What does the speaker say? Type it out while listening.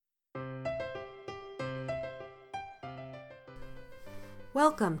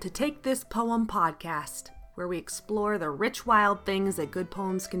Welcome to Take This Poem podcast, where we explore the rich, wild things that good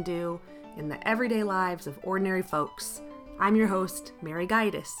poems can do in the everyday lives of ordinary folks. I'm your host, Mary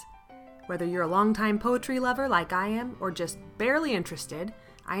Gaitis. Whether you're a longtime poetry lover like I am, or just barely interested,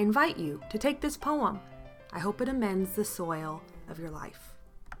 I invite you to take this poem. I hope it amends the soil of your life.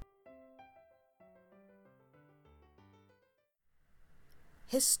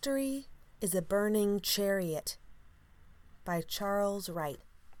 History is a Burning Chariot by Charles Wright.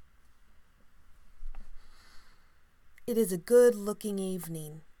 It is a good-looking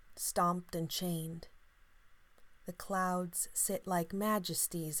evening, stomped and chained. The clouds sit like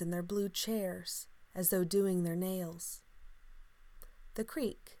majesties in their blue chairs, as though doing their nails. The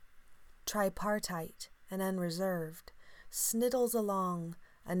creek, tripartite and unreserved, sniddles along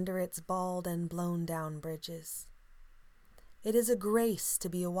under its bald and blown-down bridges. It is a grace to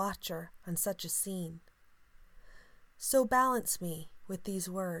be a watcher on such a scene. So balance me with these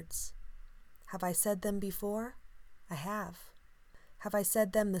words. Have I said them before? I have. Have I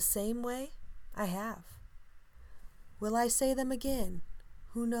said them the same way? I have. Will I say them again?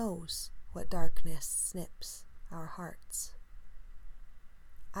 Who knows what darkness snips our hearts?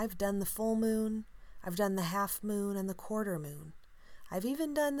 I've done the full moon, I've done the half moon and the quarter moon. I've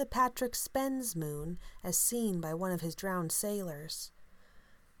even done the Patrick Spens moon as seen by one of his drowned sailors.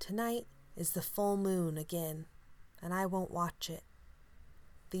 Tonight is the full moon again, and I won't watch it.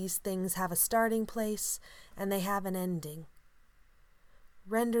 These things have a starting place, and they have an ending.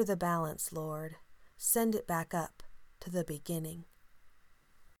 Render the balance, Lord. Send it back up to the beginning.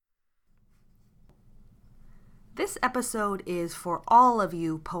 This episode is for all of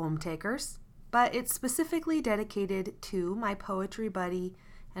you poem takers, but it's specifically dedicated to my poetry buddy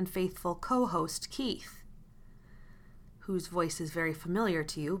and faithful co-host, Keith, whose voice is very familiar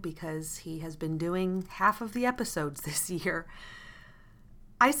to you because he has been doing half of the episodes this year.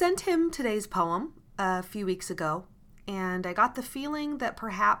 I sent him today's poem a few weeks ago, and I got the feeling that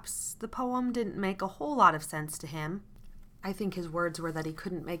perhaps the poem didn't make a whole lot of sense to him. I think his words were that he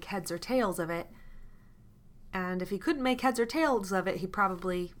couldn't make heads or tails of it, and if he couldn't make heads or tails of it, he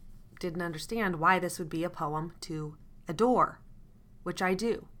probably didn't understand why this would be a poem to adore, which I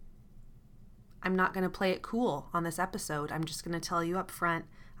do. I'm not going to play it cool on this episode. I'm just going to tell you up front,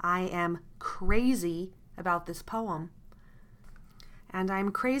 I am crazy about this poem. And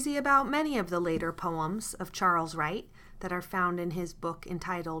I'm crazy about many of the later poems of Charles Wright that are found in his book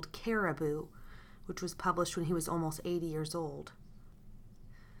entitled Caribou, which was published when he was almost 80 years old.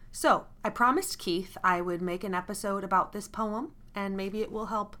 So, I promised Keith I would make an episode about this poem, and maybe it will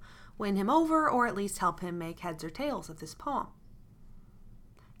help win him over, or at least help him make heads or tails of this poem.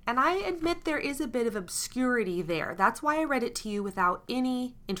 And I admit there is a bit of obscurity there. That's why I read it to you without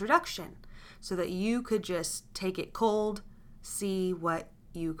any introduction, so that you could just take it cold, see what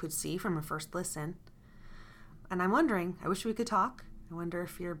you could see from a first listen. And I'm wondering, I wish we could talk. I wonder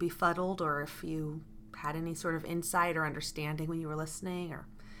if you're befuddled, or if you had any sort of insight or understanding when you were listening, or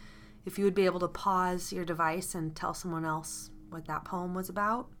if you would be able to pause your device and tell someone else what that poem was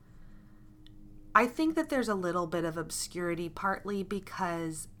about. I think that there's a little bit of obscurity, partly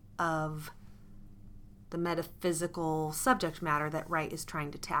because of the metaphysical subject matter that Wright is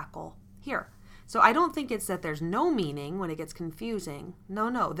trying to tackle here. So I don't think it's that there's no meaning when it gets confusing.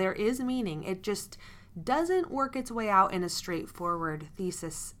 No, there is meaning. It just doesn't work its way out in a straightforward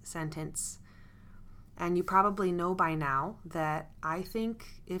thesis sentence. And you probably know by now that I think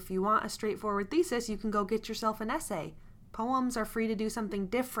if you want a straightforward thesis, you can go get yourself an essay. Poems are free to do something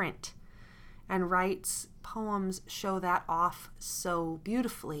different. And Wright's poems show that off so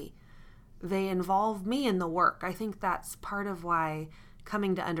beautifully. They involve me in the work. I think that's part of why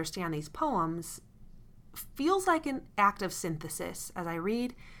coming to understand these poems feels like an act of synthesis as I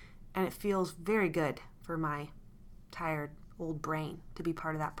read, and it feels very good for my tired old brain to be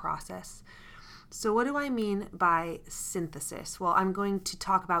part of that process. So what do I mean by synthesis? Well, I'm going to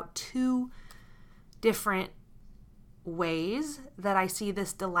talk about two different ways that I see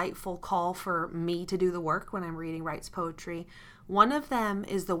this delightful call for me to do the work when I'm reading Wright's poetry. One of them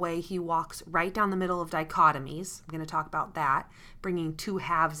is the way he walks right down the middle of dichotomies. I'm going to talk about that, bringing two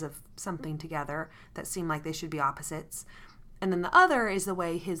halves of something together that seem like they should be opposites. And then the other is the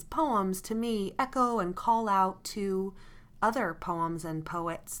way his poems, to me, echo and call out to other poems and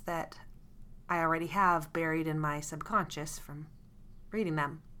poets that I already have buried in my subconscious from reading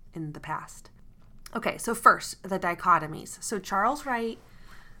them in the past. Okay, so first, the dichotomies. So Charles Wright,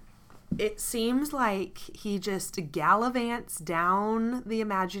 it seems like he just gallivants down the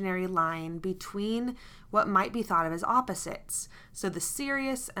imaginary line between what might be thought of as opposites. So the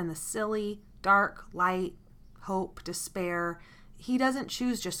serious and the silly, dark, light, hope, despair. he doesn't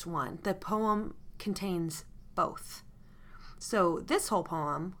choose just one. The poem contains both. So this whole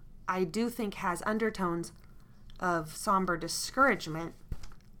poem, I do think, has undertones of somber discouragement,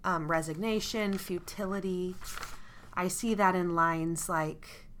 resignation, futility. I see that in lines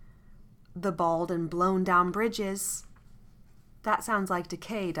like, the bald and blown down bridges. That sounds like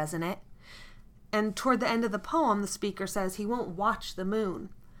decay, doesn't it? And toward the end of the poem, the speaker says he won't watch the moon.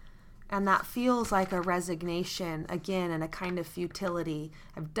 And that feels like a resignation, again, and a kind of futility.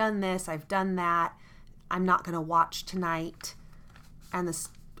 I've done this, I've done that. I'm not going to watch tonight. And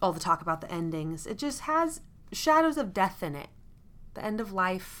all the talk about the endings. It just has shadows of death in it. The end of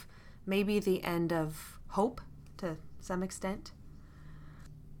life, maybe the end of hope to some extent.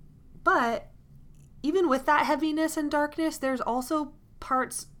 But even with that heaviness and darkness, there's also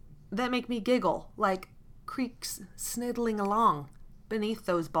parts that make me giggle, like creeks sniddling along beneath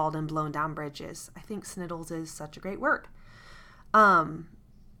those bald and blown down bridges. I think sniddles is such a great word. And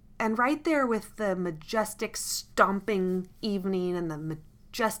right there with the majestic stomping evening and the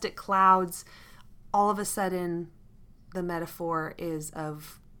majestic clouds, all of a sudden the metaphor is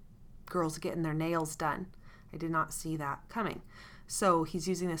of girls getting their nails done. I did not see that coming. So he's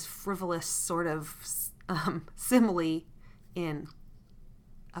using this frivolous sort of simile in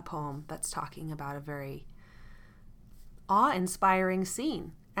a poem that's talking about a very awe-inspiring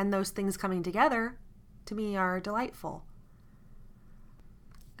scene. And those things coming together, to me, are delightful.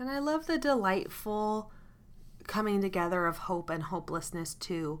 And I love the delightful coming together of hope and hopelessness,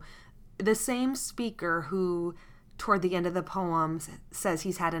 too. The same speaker who, toward the end of the poem, says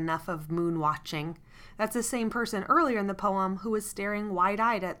he's had enough of moon watching. That's the same person earlier in the poem who was staring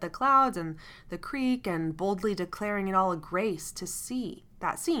wide-eyed at the clouds and the creek and boldly declaring it all a grace to see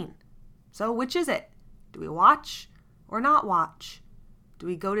that scene. So which is it? Do we watch or not watch? Do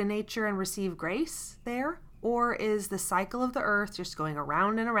we go to nature and receive grace there? Or is the cycle of the earth just going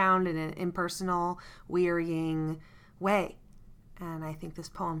around and around in an impersonal, wearying way? And I think this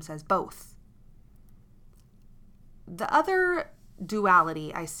poem says both. The other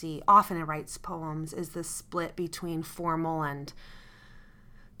duality I see often in Wright's poems is the split between formal and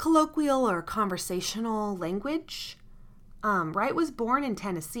colloquial or conversational language. Wright was born in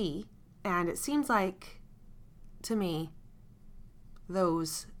Tennessee, and it seems like, to me,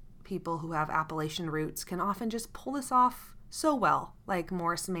 those people who have Appalachian roots can often just pull this off so well, like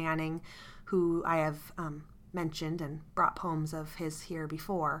Morris Manning, who I have mentioned and brought poems of his here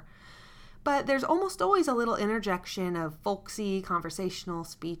before. But there's almost always a little interjection of folksy conversational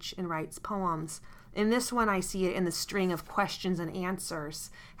speech in Wright's poems. In this one, I see it in the string of questions and answers.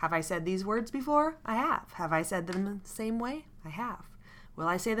 Have I said these words before? I have. Have I said them the same way? I have. Will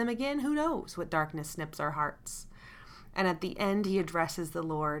I say them again? Who knows what darkness snips our hearts? And at the end, he addresses the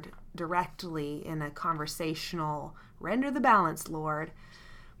Lord directly in a conversational, "Render the balance, Lord."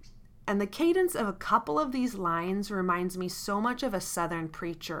 And the cadence of a couple of these lines reminds me so much of a Southern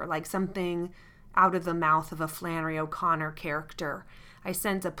preacher, like something out of the mouth of a Flannery O'Connor character. I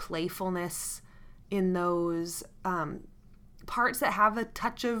sense a playfulness in those parts that have a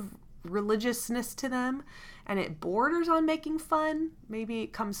touch of religiousness to them, and it borders on making fun. Maybe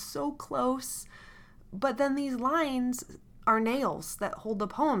it comes so close. But then these lines are nails that hold the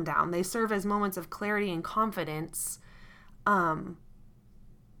poem down. They serve as moments of clarity and confidence.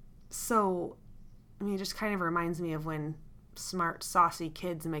 So, I mean, it just kind of reminds me of when smart, saucy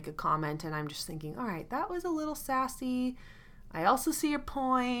kids make a comment and I'm just thinking, all right, that was a little sassy. I also see your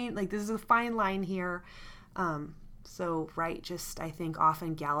point. Like, this is a fine line here. So Wright just, I think,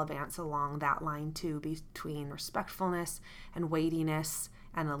 often gallivants along that line too, between respectfulness and weightiness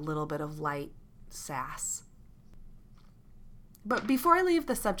and a little bit of light sass. But before I leave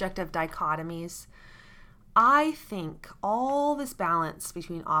the subject of dichotomies, I think all this balance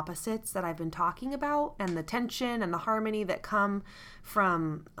between opposites that I've been talking about and the tension and the harmony that come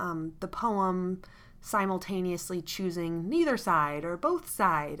from the poem simultaneously choosing neither side or both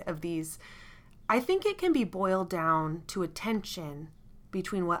side of these, I think it can be boiled down to a tension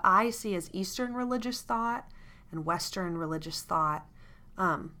between what I see as Eastern religious thought and Western religious thought,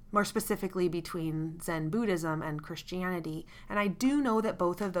 more specifically between Zen Buddhism and Christianity. And I do know that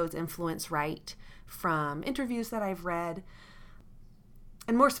both of those influence Wright from interviews that I've read.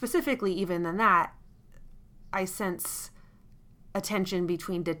 And more specifically even than that, I sense a tension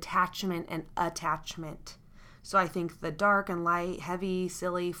between detachment and attachment. So I think the dark and light, heavy,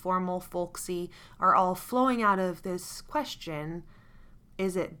 silly, formal, folksy are all flowing out of this question: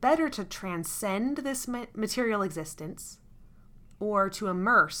 is it better to transcend this material existence or to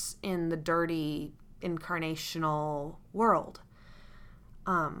immerse in the dirty, incarnational world?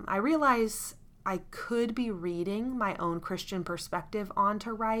 I realize I could be reading my own Christian perspective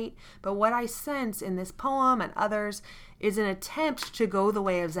onto Wright, but what I sense in this poem and others is an attempt to go the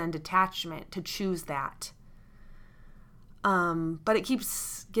way of Zen detachment, to choose that. But it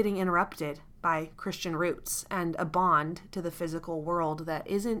keeps getting interrupted by Christian roots and a bond to the physical world that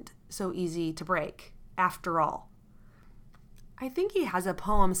isn't so easy to break, after all. I think he has a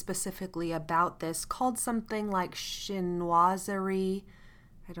poem specifically about this called something like Chinoiserie.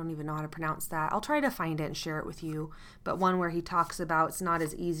 I don't even know how to pronounce that. I'll try to find it and share it with you. But one where he talks about it's not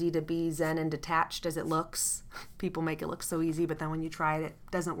as easy to be Zen and detached as it looks. People make it look so easy, but then when you try it, it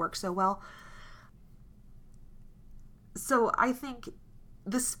doesn't work so well. So I think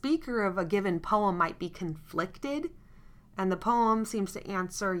the speaker of a given poem might be conflicted, and the poem seems to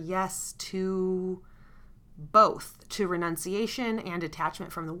answer yes to both, to renunciation and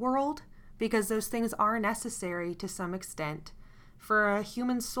detachment from the world, because those things are necessary to some extent for a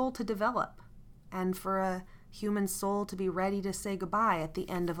human soul to develop and for a human soul to be ready to say goodbye at the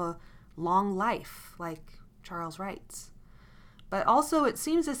end of a long life, like Charles writes. But also it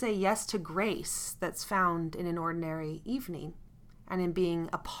seems to say yes to grace that's found in an ordinary evening and in being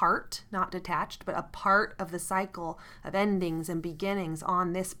a part, not detached, but a part of the cycle of endings and beginnings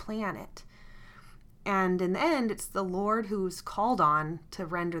on this planet. And in the end, it's the Lord who's called on to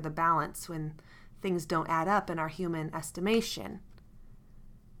render the balance when things don't add up in our human estimation.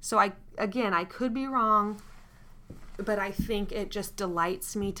 So I could be wrong, but I think it just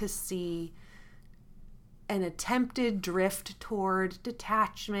delights me to see an attempted drift toward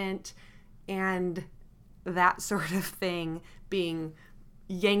detachment and that sort of thing being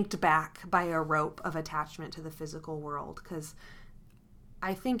yanked back by a rope of attachment to the physical world. Because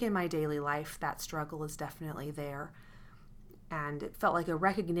I think in my daily life, that struggle is definitely there. And it felt like a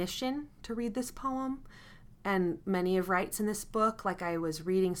recognition to read this poem. And many of Wright's in this book, like I was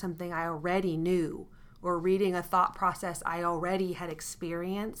reading something I already knew or reading a thought process I already had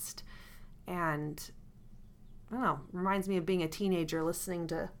experienced. And I don't know, reminds me of being a teenager listening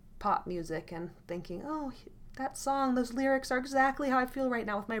to pop music and thinking, oh, that song, those lyrics are exactly how I feel right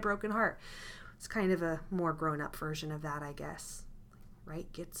now with my broken heart. It's kind of a more grown-up version of that, I guess.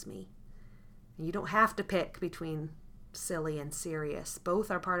 Wright gets me. And you don't have to pick between silly and serious.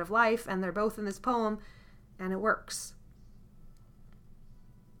 Both are part of life, and they're both in this poem, and it works.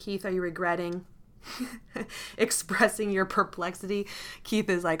 Keith, are you regretting expressing your perplexity? Keith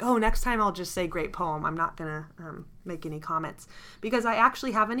is like, oh, next time I'll just say great poem. I'm not going to make any comments. Because I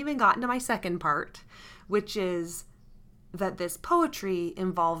actually haven't even gotten to my second part, which is that this poetry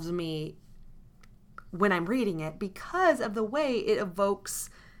involves me when I'm reading it because of the way it evokes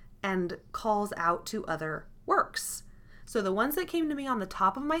and calls out to other works. So the ones that came to me on the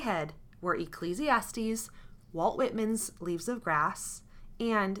top of my head were Ecclesiastes, Walt Whitman's Leaves of Grass,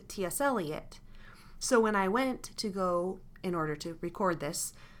 and T.S. Eliot. So when I went to go, in order to record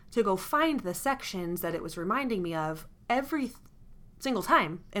this, to go find the sections that it was reminding me of, every single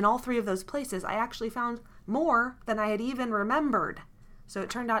time in all three of those places, I actually found more than I had even remembered. So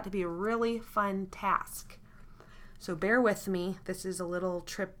it turned out to be a really fun task. So bear with me. This is a little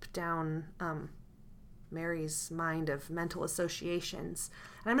trip down Mary's mind of mental associations.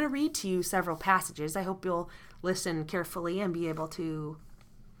 And I'm going to read to you several passages. I hope you'll listen carefully and be able to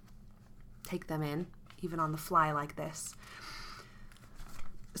take them in, even on the fly like this.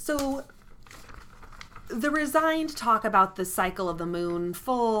 So the Resigned talk about the cycle of the moon,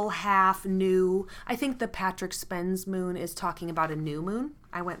 full, half, new. I think the Patrick Spence moon is talking about a new moon.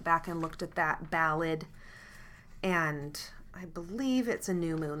 I went back and looked at that ballad, and I believe it's a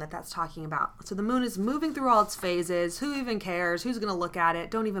new moon that's talking about. So the moon is moving through all its phases. Who even cares? Who's going to look at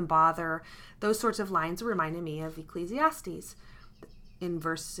it? Don't even bother. Those sorts of lines reminded me of Ecclesiastes. In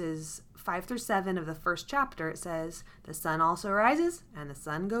verses 5 through 7 of the first chapter, it says, the sun also rises, and the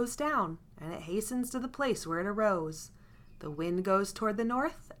sun goes down, and it hastens to the place where it arose. The wind goes toward the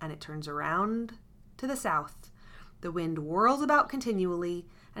north, and it turns around to the south. The wind whirls about continually,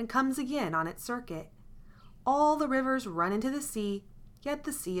 and comes again on its circuit. All the rivers run into the sea, yet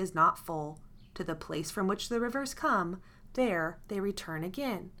the sea is not full. To the place from which the rivers come, there they return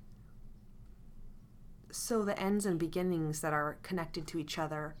again. So the ends and beginnings that are connected to each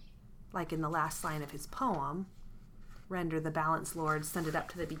other, like in the last line of his poem, render the balance, Lord, send it up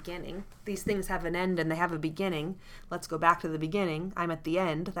to the beginning. These things have an end and they have a beginning. Let's go back to the beginning. I'm at the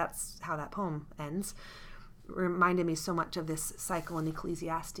end. That's how that poem ends. Reminded me so much of this cycle in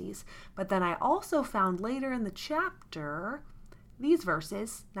Ecclesiastes. But then I also found later in the chapter these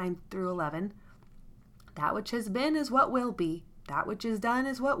verses, 9 through 11, that which has been is what will be. That which is done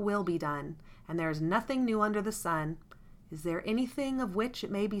is what will be done. And there is nothing new under the sun. Is there anything of which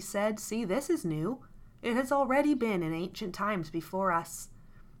it may be said, see, this is new? It has already been in ancient times before us.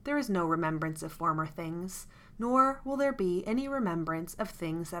 There is no remembrance of former things, nor will there be any remembrance of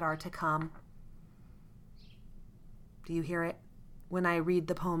things that are to come. Do you hear it? When I read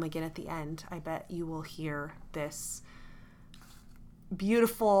the poem again at the end, I bet you will hear this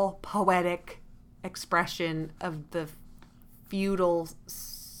beautiful, poetic expression of the feudal,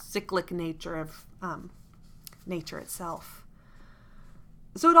 cyclic nature of nature itself.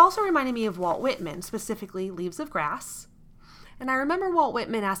 So it also reminded me of Walt Whitman, specifically Leaves of Grass. And I remember Walt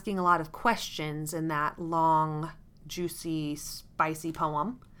Whitman asking a lot of questions in that long, juicy, spicy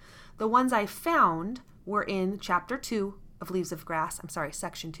poem. The ones I found were in chapter 2 of Leaves of Grass.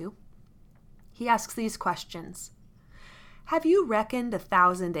 Section 2. He asks these questions. Have you reckoned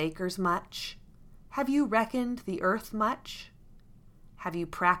 1,000 acres much? Have you reckoned the earth much? Have you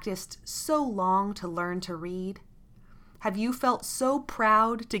practiced so long to learn to read? Have you felt so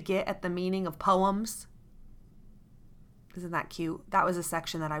proud to get at the meaning of poems? Isn't that cute? That was a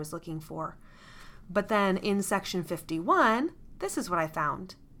section that I was looking for. But then in section 51, this is what I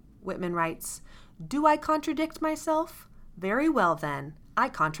found. Whitman writes, do I contradict myself? Very well then, I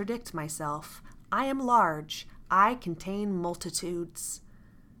contradict myself. I am large. I contain multitudes.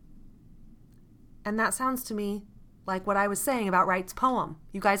 And that sounds to me like what I was saying about Wright's poem.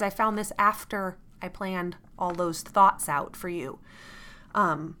 You guys, I found this after I planned all those thoughts out for you.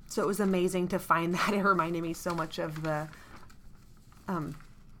 So it was amazing to find that. It reminded me so much of the,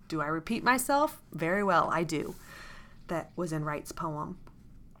 do I repeat myself? Very well, I do. That was in Wright's poem.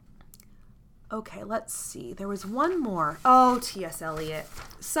 Okay, let's see. There was one more. Oh, T.S. Eliot.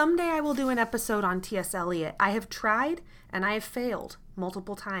 Someday I will do an episode on T.S. Eliot. I have tried and I have failed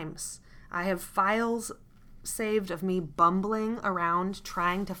multiple times. I have files saved of me bumbling around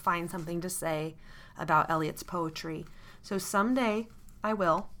trying to find something to say about Eliot's poetry. So someday I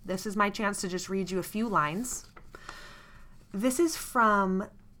will. This is my chance to just read you a few lines. This is from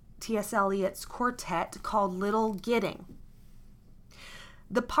T.S. Eliot's quartet called Little Gidding.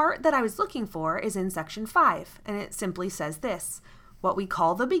 The part that I was looking for is in section 5, and it simply says this: what we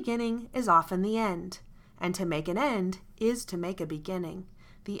call the beginning is often the end, and to make an end is to make a beginning.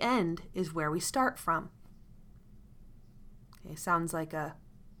 The end is where we start from. Okay, sounds like a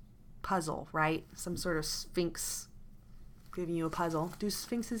puzzle, right? Some sort of sphinx giving you a puzzle. Do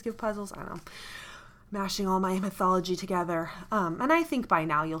sphinxes give puzzles? I don't know. Mashing all my mythology together. And I think by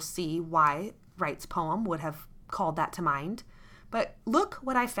now you'll see why Wright's poem would have called that to mind. But look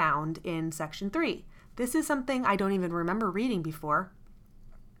what I found in section 3. This is something I don't even remember reading before.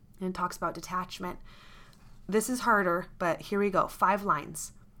 And it talks about detachment. This is harder, but here we go. 5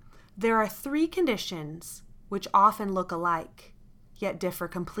 lines. There are 3 conditions which often look alike, yet differ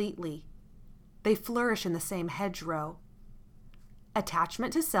completely. They flourish in the same hedgerow.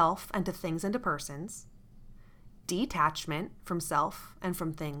 Attachment to self and to things and to persons. Detachment from self and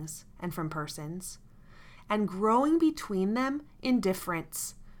from things and from persons. And growing between them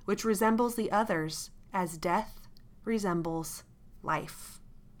indifference, which resembles the others as death resembles life.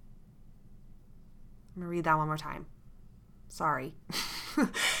 I'm going to read that one more time. Sorry.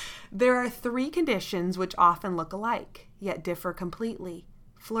 There are 3 conditions which often look alike, yet differ completely,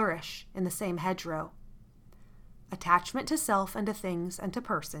 flourish in the same hedgerow. Attachment to self and to things and to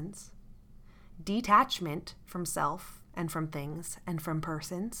persons. Detachment from self and from things and from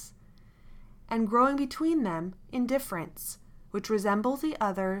persons. And growing between them indifference, which resembles the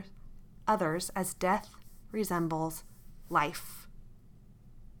others as death resembles life.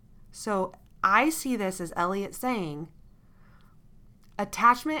 So I see this as Eliot saying,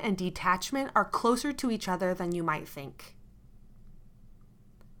 attachment and detachment are closer to each other than you might think.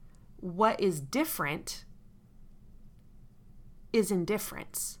 What is different is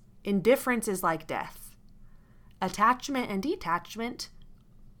indifference. Indifference is like death. Attachment and detachment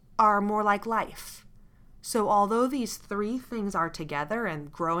are more like life. So although these 3 things are together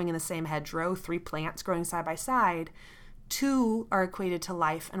and growing in the same hedgerow, 3 plants growing side by side, 2 are equated to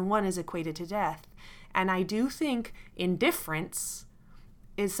life and 1 is equated to death. And I do think indifference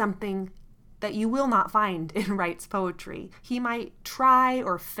is something that you will not find in Wright's poetry. He might try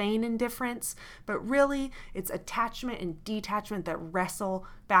or feign indifference, but really it's attachment and detachment that wrestle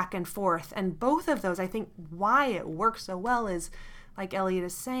back and forth. And both of those, I think why it works so well is, like Eliot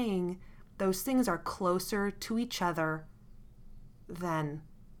is saying, those things are closer to each other than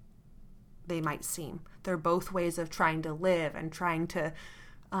they might seem. They're both ways of trying to live and trying to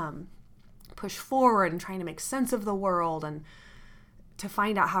push forward and trying to make sense of the world and to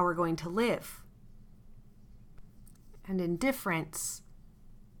find out how we're going to live. And indifference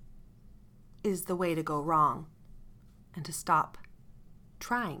is the way to go wrong. and to stop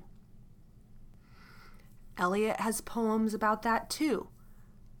trying. Eliot has poems about that too,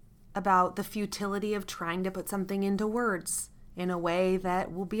 about the futility of trying to put something into words in a way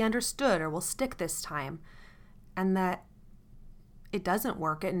that will be understood or will stick this time, and that it doesn't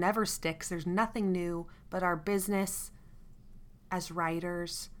work. It never sticks. There's nothing new, but our business as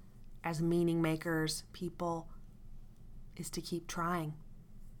writers, as meaning makers, people, is to keep trying.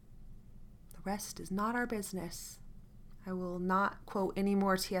 The rest is not our business. I will not quote any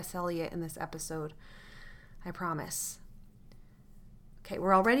more T.S. Eliot in this episode. I promise. Okay,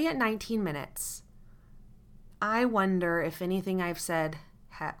 we're already at 19 minutes. I wonder if anything I've said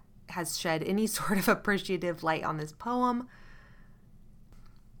has shed any sort of appreciative light on this poem.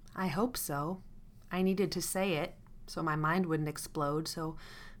 I hope so. I needed to say it so my mind wouldn't explode, so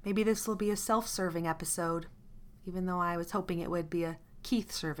maybe this will be a self-serving episode, even though I was hoping it would be a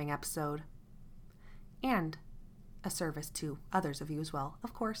Keith-serving episode. And a service to others of you as well,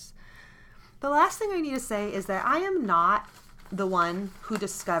 of course. The last thing I need to say is that I am not the one who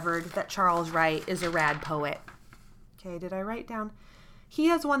discovered that Charles Wright is a rad poet. Okay, did I write down? He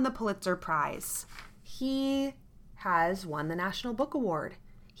has won the Pulitzer Prize. He has won the National Book Award.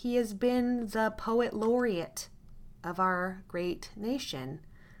 He has been the poet laureate of our great nation.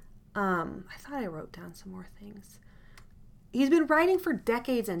 I thought I wrote down some more things. He's been writing for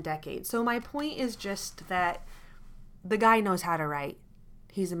decades and decades. So my point is just that the guy knows how to write.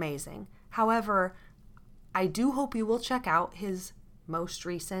 He's amazing. However, I do hope you will check out his most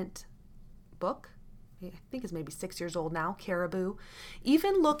recent book. I think it's maybe 6 years old now, Caribou.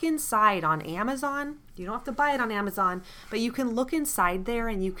 Even look inside on Amazon. You don't have to buy it on Amazon, but you can look inside there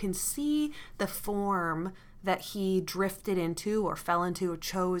and you can see the form that he drifted into or fell into or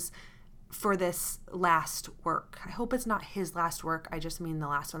chose for this last work. I hope it's not his last work. I just mean the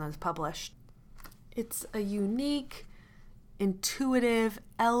last one that was published. It's a unique, intuitive,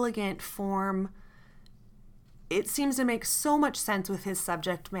 elegant form. It seems to make so much sense with his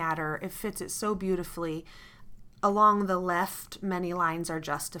subject matter. It fits it so beautifully. Along the left, many lines are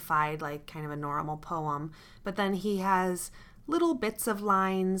justified, like kind of a normal poem. But then he has little bits of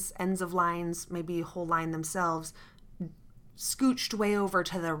lines, ends of lines, maybe a whole line themselves, scooched way over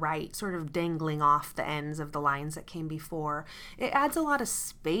to the right, sort of dangling off the ends of the lines that came before. It adds a lot of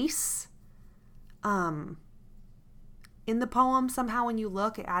space. In the poem, somehow when you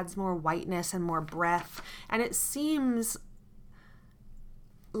look, it adds more whiteness and more breath, and it seems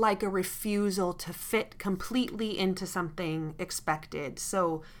like a refusal to fit completely into something expected.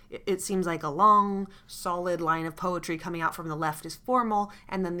 So it seems like a long, solid line of poetry coming out from the left is formal,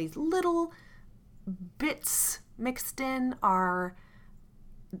 and then these little bits mixed in are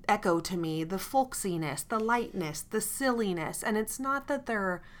echo to me the folksiness, the lightness, the silliness, and it's not that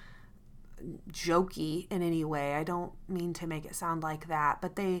they're jokey in any way. I don't mean to make it sound like that,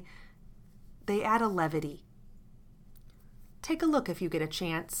 but they add a levity. Take a look if you get a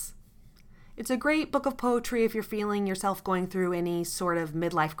chance. It's a great book of poetry if you're feeling yourself going through any sort of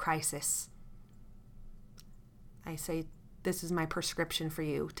midlife crisis. I say this is my prescription for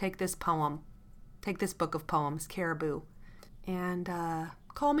you. Take this poem. Take this book of poems, Caribou, and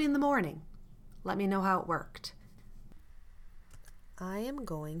call me in the morning. Let me know how it worked. I am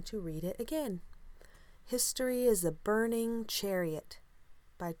going to read it again. History is a Burning Chariot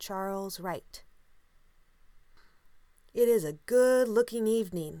by Charles Wright. It is a good-looking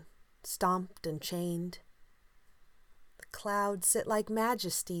evening, stomped and chained. The clouds sit like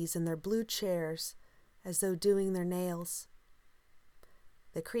majesties in their blue chairs, as though doing their nails.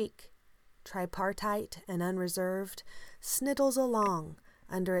 The creek, tripartite and unreserved, sniddles along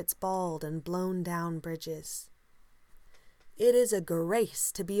under its bald and blown-down bridges. It is a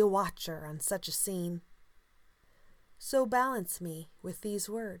grace to be a watcher on such a scene. So balance me with these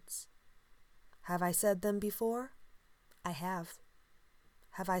words. Have I said them before? I have.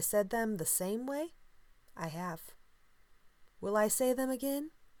 Have I said them the same way? I have. Will I say them again?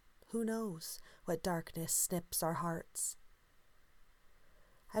 Who knows what darkness snips our hearts?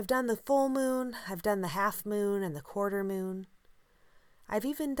 I've done the full moon, I've done the half moon and the quarter moon. I've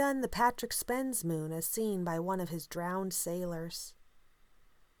even done the Patrick Spens moon as seen by one of his drowned sailors.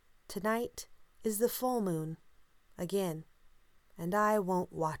 Tonight is the full moon, again, and I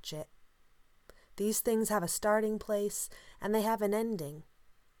won't watch it. These things have a starting place, and they have an ending.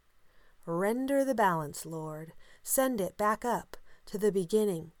 Render the balance, Lord. Send it back up to the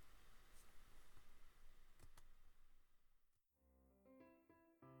beginning.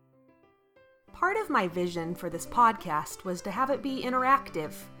 Part of my vision for this podcast was to have it be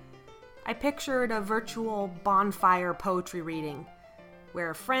interactive. I pictured a virtual bonfire poetry reading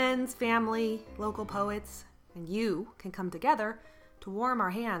where friends, family, local poets and you can come together to warm our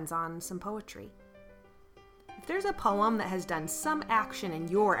hands on some poetry. If there's a poem that has done some action in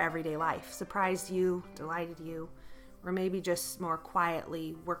your everyday life, surprised you, delighted you, or maybe just more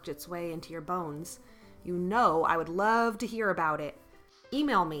quietly worked its way into your bones, you know I would love to hear about it.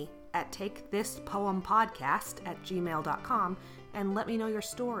 Email me at takethispoempodcast@gmail.com and let me know your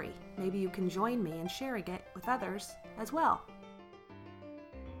story. Maybe you can join me in sharing it with others as well.